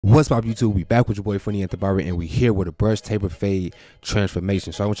What's up, YouTube? We back with your boy Funny at the Barber, and we here with a brush taper fade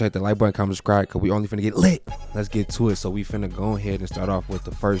transformation. So I want you to hit the like button, comment, subscribe, because we only finna get lit. Let's get to it. So we finna go ahead and start off with the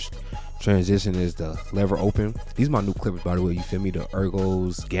first transition is the lever open. These are my new clippers, by the way. You feel me? The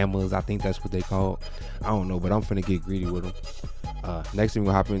ergos, gammas, I think that's what they call. I don't know, but I'm finna get greedy with them. Next thing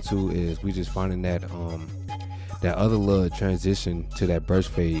we'll hop into is we just finding that that other little transition to that brush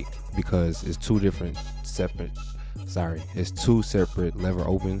fade, because it's two separate lever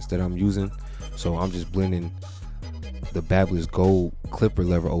opens that I'm using. So I'm just blending the Babyliss gold clipper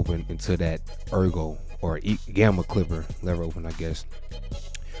lever open into that ergo or gamma clipper lever open, I guess.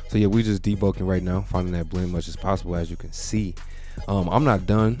 So yeah, we just debulking right now, finding that blend much as possible. As you can see, I'm not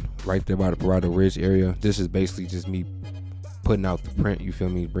done right there by the parietal ridge area. This is basically just me putting out the print, you feel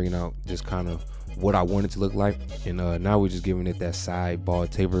me, bringing out just kind of what I want it to look like. And now we're just giving it that side ball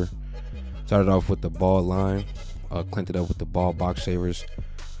taper. Started off with the ball line, cleaned it up with the ball box shavers.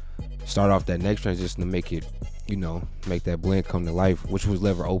 Start off that next transition to make it, you know, make that blend come to life, which was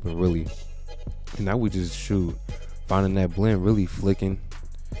lever open really. And now we just finding that blend, really flicking,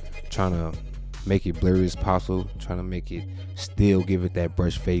 trying to make it blurry as possible, trying to make it still give it that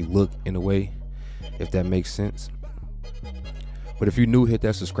brush fade look in a way, if that makes sense. But if you're new, hit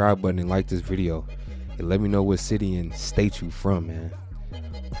that subscribe button and like this video, and let me know what city and state you from, man.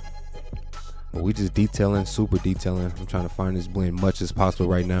 But we just detailing, super detailing. I'm trying to find this blend much as possible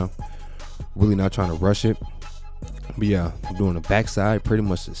right now. Really not trying to rush it. But yeah, I'm doing the back side, pretty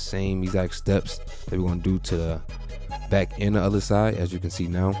much the same exact steps that we're gonna do to the back and the other side. As you can see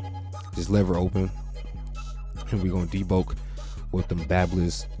now, just lever open, and we're gonna debulk with them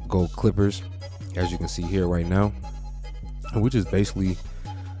Babyliss gold clippers, as you can see here right now. And we're just basically,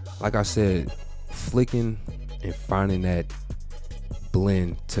 like I said, flicking and finding that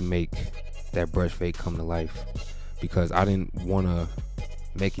blend to make that brush fade come to life, because I didn't want to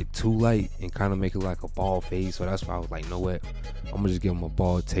make it too light and kind of make it like a ball fade. So that's why I was like, know what, I'm gonna just give them a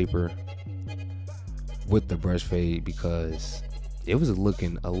ball taper with the brush fade, because it was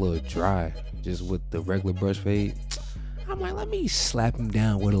looking a little dry just with the regular brush fade. I'm like, let me slap him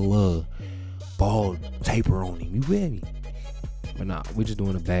down with a little ball taper on him, you feel me? But nah, we're just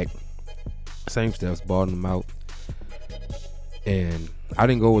doing the back, same steps, balling them out. And I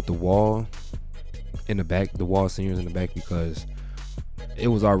didn't go with the wall in the back, the wall seniors in the back, because it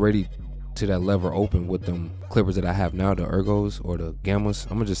was already to that lever open with them clippers that I have now, the ergos or the gammas.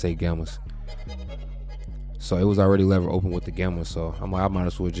 I'm gonna just say gammas. So it was already lever open with the gammas, so I'm like, I might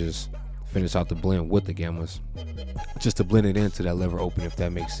as well just finish out the blend with the gammas, just to blend it into that lever open, if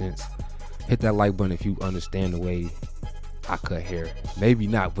that makes sense. Hit that like button if you understand the way I cut hair. Maybe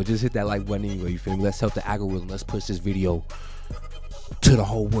not, but just hit that like button anyway, you feel me? Let's help the algorithm. Let's push this video to the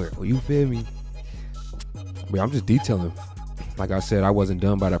whole world, you feel me? But I'm just detailing. Like I said, I wasn't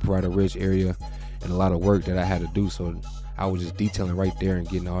done by that parietal ridge area and a lot of work that I had to do, so I was just detailing right there and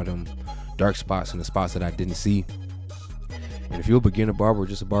getting all them dark spots and the spots that I didn't see. And if you're a beginner barber or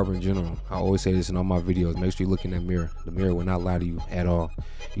just a barber in general, I always say this in all my videos, make sure you look in that mirror. The mirror will not lie to you at all.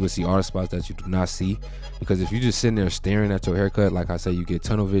 You will see all the spots that you do not see, because if you're just sitting there staring at your haircut, like I say, you get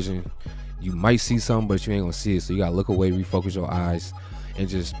tunnel vision. You might see something, but you ain't gonna see it, so you gotta look away, refocus your eyes, and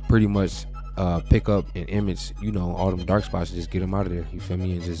just pretty much pick up an image, you know, all them dark spots, and just get them out of there, you feel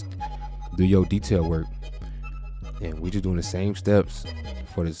me? And just do your detail work. And we just doing the same steps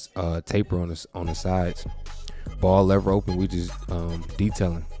for this taper on the sides. Ball lever open, we just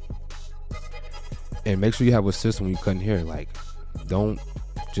detailing. And make sure you have a system when you cutting hair. Like, don't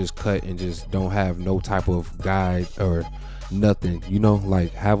just cut and just don't have no type of guide or nothing, you know.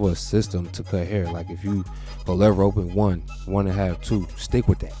 Like, have a system to cut hair. Like, if you go lever open 1, 1.5, 2, stick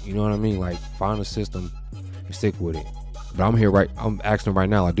with that, you know what I mean? Like, find a system and stick with it. But I'm asking him right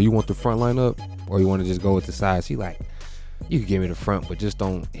now, like, do you want the front line up, or you want to just go with the sides? He like, you can give me the front, but just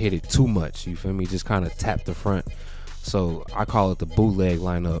don't hit it too much, you feel me? Just kind of tap the front. So I call it the bootleg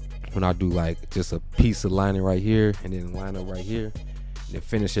lineup, when I do like just a piece of lining right here and then line up right here and then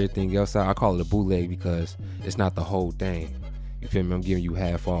finish everything else out. I call it a bootleg because it's not the whole thing, you feel me? I'm giving you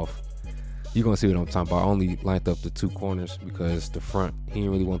half off. You're gonna see what I'm talking about. I only lined up the 2 corners because the front, he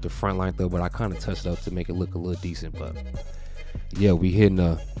didn't really want the front lined up, but I kind of touched it up to make it look a little decent. But yeah, we hitting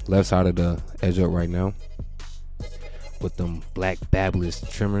the left side of the edge up right now with them black Babyliss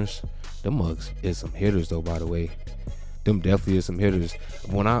trimmers. Them mugs is some hitters though, by the way. Them definitely is some hitters.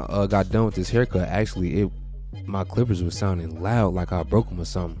 When I got done with this haircut, actually my clippers were sounding loud, like I broke them or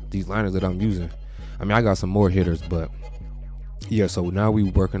something. These liners that I'm using, I mean, I got some more hitters, but yeah. So now we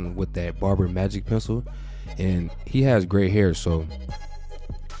working with that Barber Magic pencil, and he has great hair, so,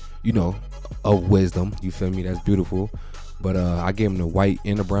 you know, of wisdom, you feel me? That's beautiful. But I gave him the white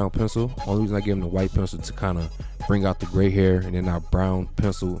and the brown pencil. Only reason I gave him the white pencil to kind of bring out the gray hair, and then our brown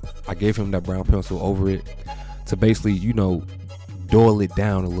pencil, I gave him that brown pencil over it to basically, you know, dull it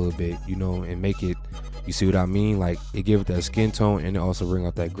down a little bit, you know, and make it, you see what I mean? Like, it gives it that skin tone, and it also bring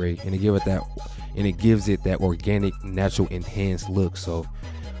out that gray, and it gives it that organic, natural, enhanced look. So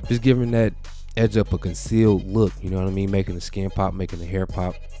just giving that edge up a concealed look, you know what I mean? Making the skin pop, making the hair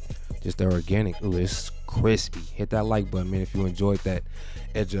pop, just the organic. Ooh, it's crispy. Hit that like button, man, if you enjoyed that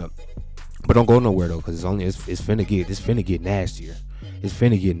edge up. But don't go nowhere though, because it's finna get nastier. It's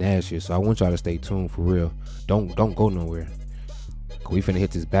finna get nastier. So I want y'all to stay tuned for real. Don't go nowhere. We finna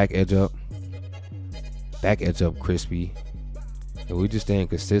hit this back edge up crispy. And we just staying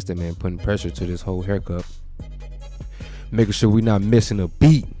consistent, man, putting pressure to this whole haircut, making sure we not missing a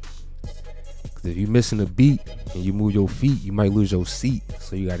beat. Cause if you missing a beat and you move your feet, you might lose your seat.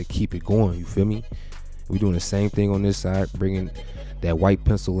 So you got to keep it going. You feel me? We doing the same thing on this side, bringing that white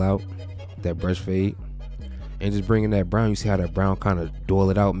pencil out, that brush fade, and just bringing that brown. You see how that brown kind of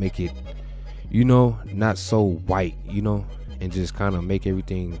dull it out, make it, you know, not so white, you know, and just kind of make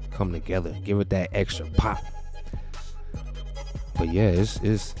everything come together, give it that extra pop. But yeah,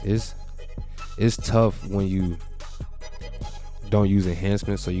 it's tough when you don't use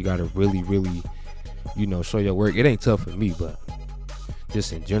enhancements, so you gotta really, you know, show your work. It ain't tough for me, but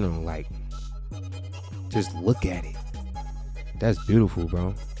just in general, like, just look at it. That's beautiful,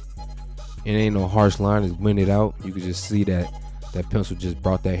 bro. It ain't no harsh line. It's blended out. You can just see that pencil just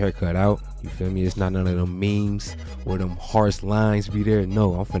brought that haircut out. You feel me? It's not none of them memes or them harsh lines be there.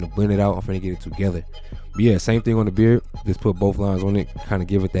 No, I'm finna blend it out. I'm finna get it together. But yeah, same thing on the beard. Just put both lines on it, kind of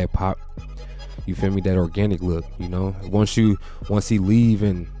give it that pop. You feel me? That organic look, you know. Once he leave,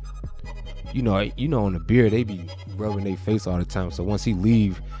 and you know on the beard they be rubbing their face all the time. So once he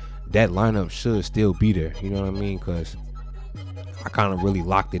leave, that lineup should still be there. You know what I mean? Cause I kind of really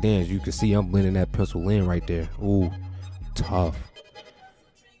locked it in. As you can see, I'm blending that pencil in right there. Ooh, tough.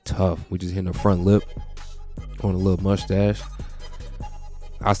 We just hitting the front lip on a little mustache.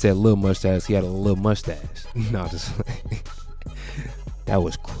 I said little mustache. He had a little mustache. No, just that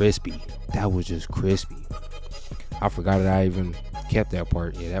was crispy. That was just crispy. I forgot that I even kept that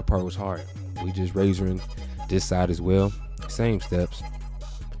part. Yeah, that part was hard. We just razoring this side as well. Same steps.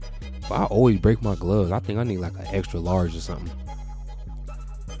 But I always break my gloves. I think I need like an extra large or something.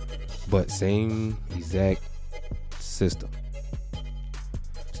 But same exact system.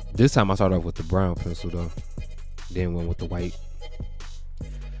 This time I started off with the brown pencil though. Then went with the white.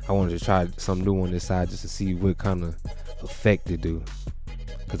 I wanted to try something new on this side just to see what kind of effect it do.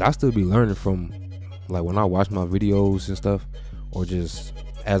 Cause I still be learning from, like, when I watch my videos and stuff, or just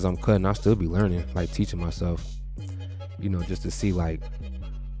as I'm cutting, I still be learning, like teaching myself, you know, just to see like,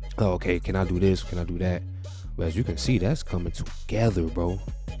 oh, okay, can I do this? Can I do that? But as you can see, that's coming together, bro.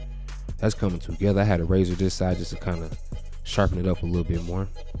 That's coming together. I had to razor this side just to kind of sharpen it up a little bit more.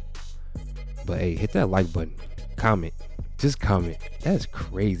 But hey, hit that like button, comment, just comment. That's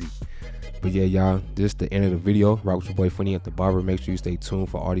crazy. But yeah, y'all, this is the end of the video. Rock with your boy Thefunnyant the barber. Make sure you stay tuned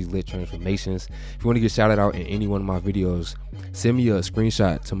for all these lit transformations. If you want to get shouted out in any one of my videos, send me a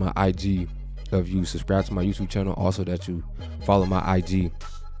screenshot to my IG of you subscribe to my YouTube channel, also that you follow my IG.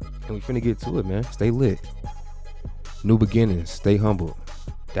 And we finna get to it, man. Stay lit. New beginnings. Stay humble.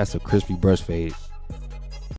 That's a crispy brush fade.